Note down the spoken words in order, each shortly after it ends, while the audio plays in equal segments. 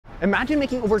Imagine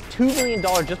making over $2 million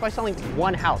just by selling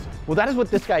one house. Well, that is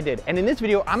what this guy did. And in this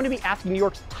video, I'm gonna be asking New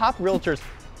York's top realtors,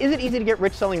 is it easy to get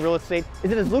rich selling real estate?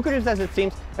 Is it as lucrative as it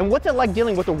seems? And what's it like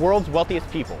dealing with the world's wealthiest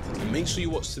people? And make sure you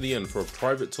watch to the end for a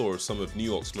private tour of some of New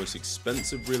York's most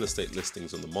expensive real estate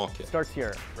listings on the market. Starts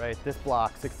here, right? This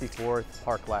block, 64th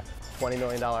Park West. $20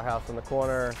 million house on the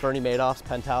corner. Bernie Madoff's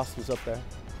penthouse was up there.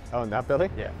 Oh, in that building?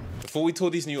 Yeah. Before we tour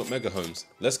these New York mega homes,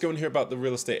 let's go and hear about the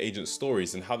real estate agent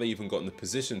stories and how they even got in the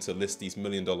position to list these $1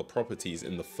 million properties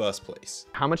in the first place.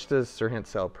 How much does Serhant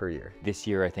sell per year? This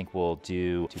year, I think we'll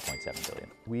do 2.7 billion.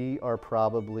 We are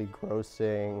probably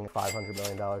grossing $500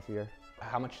 million a year.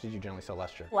 How much did you generally sell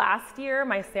last year? Last year,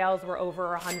 my sales were over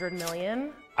 100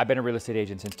 million. I've been a real estate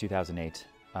agent since 2008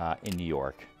 in New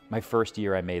York. My first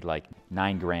year, I made like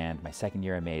 9 grand. My second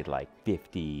year, I made like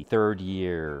 50. Third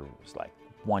year was like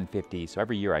 150. So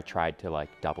every year I tried to like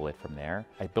double it from there.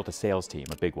 I built a sales team,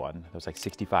 a big one. There was like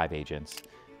 65 agents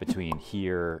between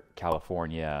here,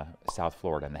 California, South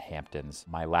Florida, and the Hamptons.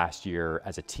 My last year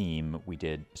as a team, we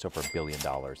did just over $1 billion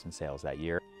in sales that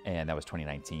year. And that was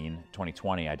 2019.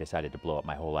 2020, I decided to blow up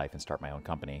my whole life and start my own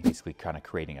company, basically kind of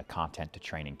creating a content to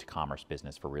training to commerce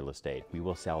business for real estate. We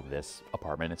will sell this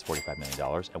apartment, it's $45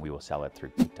 million, and we will sell it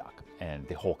through TikTok. And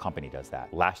the whole company does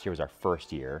that. Last year was our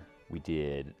first year. We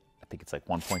did, I think it's like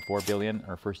 1.4 billion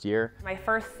our first year. My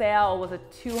first sale was a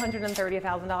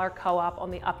 $230,000 co-op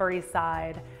on the Upper East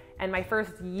Side. And my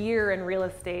first year in real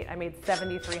estate, I made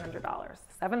 $7,300.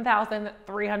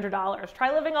 $7,300.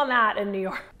 Try living on that in New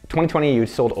York. 2020, you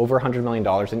sold over $100 million,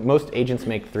 and most agents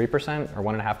make 3% or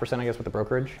 1.5%, I guess, with the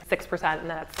brokerage? 6%, and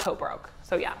then it's co-broke.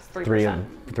 So yes,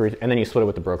 3%. And then you split it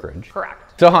with the brokerage?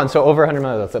 Correct. So Han, so over 100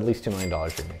 million, that's at least $2 million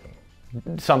you're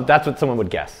making. That's what someone would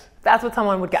guess. That's what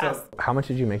someone would guess. So how much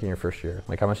did you make in your first year?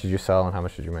 Like how much did you sell and how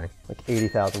much did you make? Like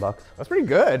 80,000 bucks. That's pretty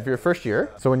good for your first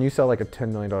year. So when you sell like a $10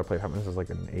 million plate, how much does like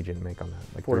an agent make on that?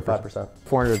 Like 45%.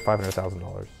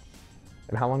 $500,000.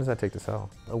 And how long does that take to sell?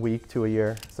 A week to a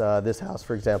year. So this house,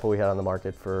 for example, we had on the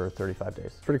market for 35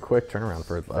 days. Pretty quick turnaround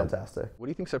for it. Fantastic. What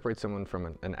do you think separates someone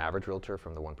from an average realtor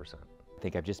from the 1%? I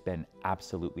think I've just been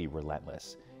absolutely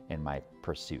relentless in my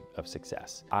pursuit of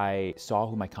success. I saw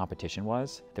who my competition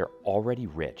was. They're already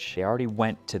rich. They already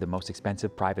went to the most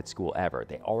expensive private school ever.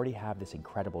 They already have this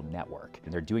incredible network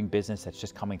and they're doing business that's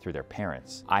just coming through their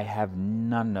parents. I have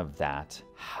none of that.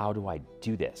 How do I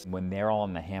do this? When they're all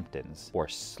in the Hamptons or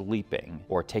sleeping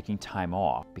or taking time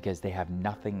off because they have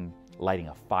nothing lighting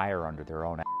a fire under their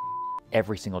own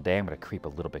every single day, I'm gonna creep a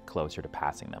little bit closer to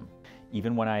passing them.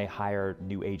 Even when I hire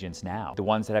new agents now, the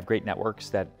ones that have great networks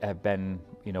that have been,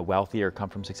 wealthy or come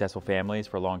from successful families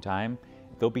for a long time,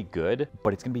 they'll be good,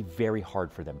 but it's gonna be very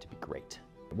hard for them to be great.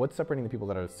 What's separating the people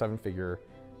that are 7-figure,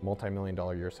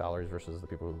 multi-million-dollar year salaries versus the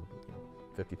people who,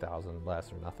 50,000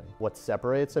 less or nothing? What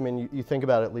separates? I mean, you think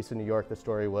about it, at least in New York, the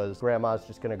story was grandma's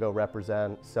just gonna go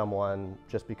represent someone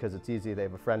just because it's easy. They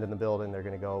have a friend in the building, they're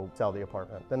gonna go sell the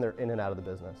apartment. Then they're in and out of the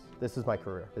business. This is my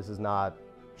career. This is not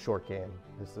short game.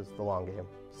 This is the long game.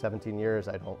 17 years,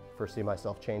 I don't foresee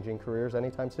myself changing careers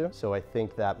anytime soon. So I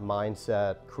think that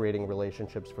mindset, creating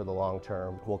relationships for the long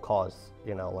term will cause,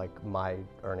 like my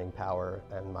earning power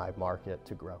and my market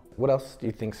to grow. What else do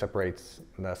you think separates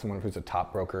someone who's a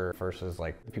top broker versus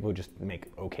like the people who just make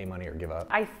okay money or give up?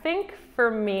 I think for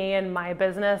me and my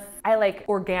business, I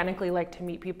organically like to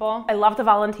meet people. I love to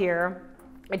volunteer.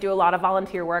 I do a lot of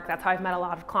volunteer work. That's how I've met a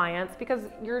lot of clients because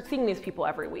you're seeing these people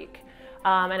every week.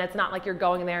 And it's not like you're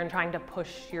going there and trying to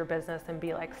push your business and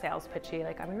be like sales pitchy,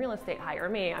 like I'm in real estate, hire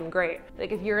me, I'm great.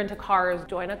 Like if you're into cars,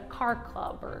 join a car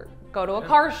club or go to a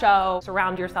car show.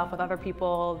 Surround yourself with other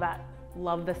people that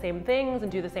love the same things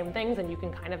and do the same things, and you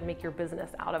can kind of make your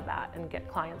business out of that and get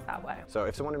clients that way. So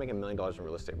if someone were to make $1 million in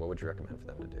real estate, what would you recommend for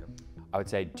them to do? I would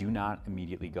say do not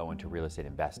immediately go into real estate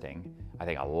investing. I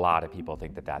think a lot of people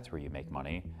think that that's where you make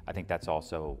money. I think that's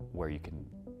also where you can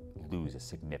lose a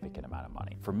significant amount of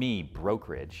money. For me,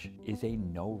 brokerage is a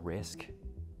no-risk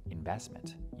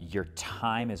investment. Your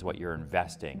time is what you're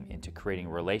investing into creating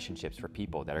relationships for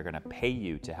people that are gonna pay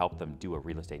you to help them do a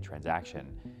real estate transaction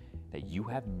that you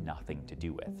have nothing to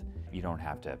do with. You don't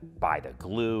have to buy the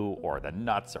glue or the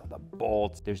nuts or the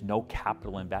bolts. There's no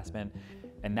capital investment.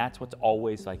 And that's what's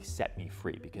always set me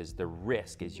free, because the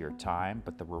risk is your time,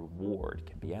 but the reward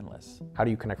can be endless. How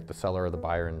do you connect with the seller or the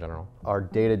buyer in general? Our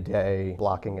day-to-day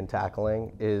blocking and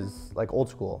tackling is like old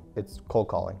school. It's cold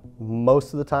calling.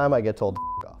 Most of the time I get told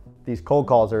to off. These cold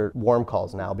calls are warm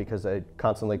calls now because I'm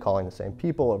constantly calling the same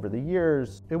people over the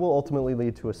years. It will ultimately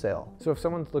lead to a sale. So if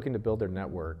someone's looking to build their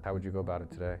network, how would you go about it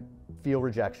today? Feel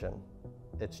rejection.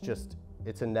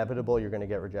 It's inevitable you're gonna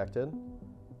get rejected.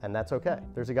 And that's okay.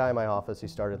 There's a guy in my office, he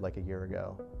started like a year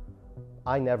ago.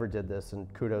 I never did this,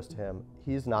 and kudos to him.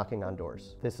 He's knocking on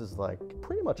doors. This is like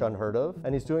pretty much unheard of,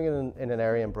 and he's doing it in an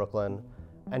area in Brooklyn,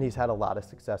 and he's had a lot of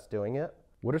success doing it.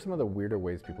 What are some of the weirder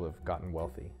ways people have gotten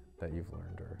wealthy that you've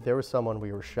learned? Or There was someone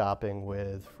we were shopping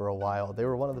with for a while. They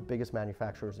were one of the biggest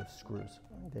manufacturers of screws.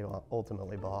 They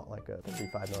ultimately bought like a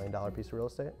 $35 million piece of real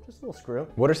estate, just a little screw.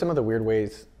 what are some of the weird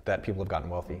ways that people have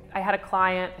gotten wealthy? I had a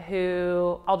client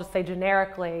who, I'll just say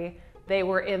generically, they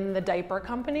were in the diaper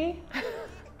company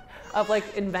of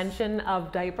like invention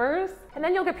of diapers. And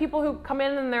then you'll get people who come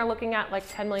in and they're looking at like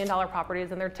 $10 million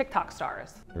properties and they're TikTok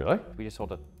stars. Really? We just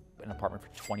sold an apartment for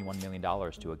 $21 million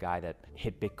to a guy that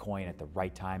hit Bitcoin at the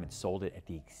right time and sold it at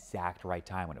the exact right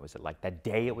time when it was at like that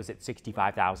day it was at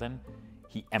 65,000,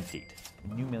 he emptied.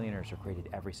 New millionaires are created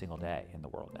every single day in the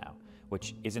world now,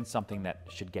 which isn't something that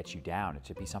should get you down. It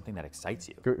should be something that excites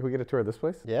you. Can we get a tour of this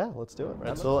place? Yeah, let's do it.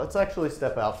 Right, so let's actually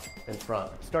step out in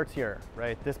front. It starts here,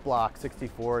 right? This block,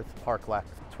 64th, Park Lex.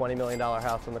 $20 million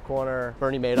house on the corner.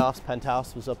 Bernie Madoff's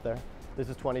penthouse was up there. This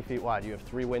is 20 feet wide. You have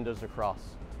 3 windows across.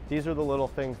 These are the little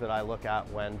things that I look at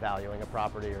when valuing a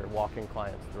property or walking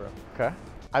clients through. Okay.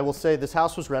 I will say this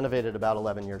house was renovated about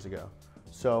 11 years ago.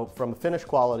 So from a finish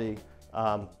quality,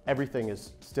 everything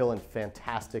is still in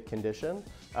fantastic condition.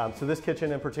 So this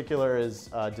kitchen in particular is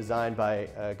designed by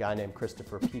a guy named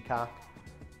Christopher Peacock,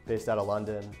 based out of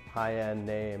London. High-end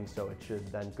name, so it should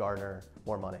then garner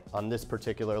more money. On this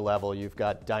particular level, you've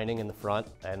got dining in the front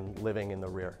and living in the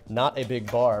rear. Not a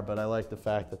big bar, but I like the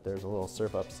fact that there's a little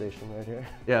serve-up station right here.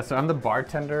 Yeah, so I'm the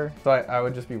bartender, so I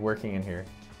would just be working in here.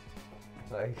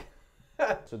 Like.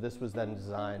 So this was then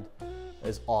designed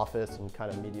as office and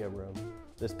kind of media room.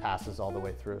 This passes all the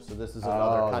way through. So this is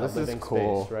another kind of living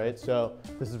cool. space, right? So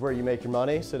this is where you make your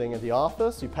money, sitting at the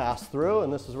office, you pass through,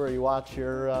 and this is where you watch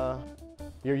your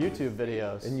YouTube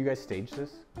videos. And you guys staged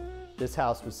this? This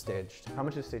house was staged. How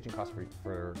much does staging cost to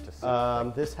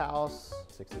see? This house,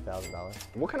 $60,000.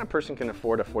 What kind of person can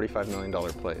afford a $45 million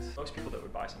place? Most people that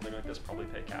would buy something like this probably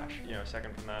pay cash. You know,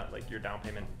 second from that, like your down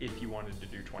payment, if you wanted to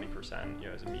do 20%, you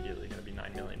know, is immediately going to be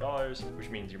 $9 million, which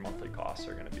means your monthly costs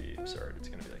are going to be absurd. It's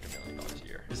going to be like $1 million a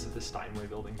year. This is the Steinway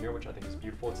building here, which I think is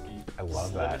beautiful. It's the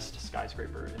slimmest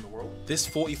skyscraper in the world. This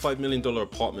 $45 million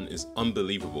apartment is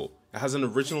unbelievable. It has an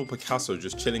original Picasso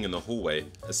just chilling in the hallway,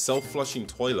 a self-flushing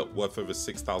toilet worth over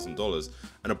 $6,000,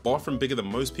 and a bathroom bigger than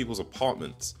most people's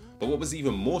apartments. But what was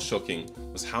even more shocking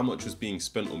was how much was being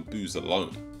spent on booze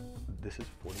alone. This is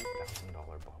 $40,000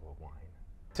 bottle of wine.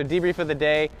 So debrief of the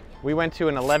day, we went to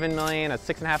an 11 million, a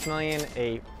 6.5 million,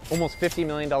 a almost $50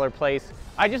 million place.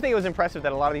 I just think it was impressive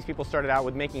that a lot of these people started out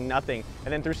with making nothing,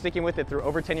 and then through sticking with it through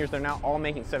over 10 years, they're now all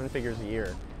making 7 figures a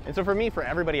year. And so for me, for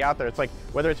everybody out there, it's like,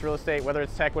 whether it's real estate, whether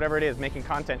it's tech, whatever it is, making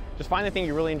content, just find the thing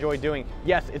you really enjoy doing.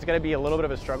 Yes, it's gonna be a little bit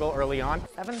of a struggle early on.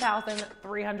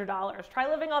 $7,300. Try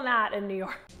living on that in New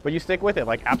York. But you stick with it,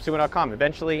 like AppSumo.com.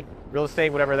 Eventually, real estate,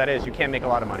 whatever that is, you can make a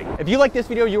lot of money. If you like this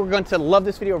video, you are going to love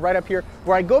this video right up here,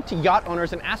 where I go up to yacht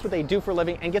owners and ask what they do for a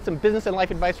living and get some business and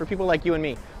life advice for people like you and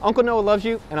me. Uncle Noah loves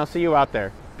you, and I'll see you out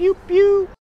there. Pew, pew.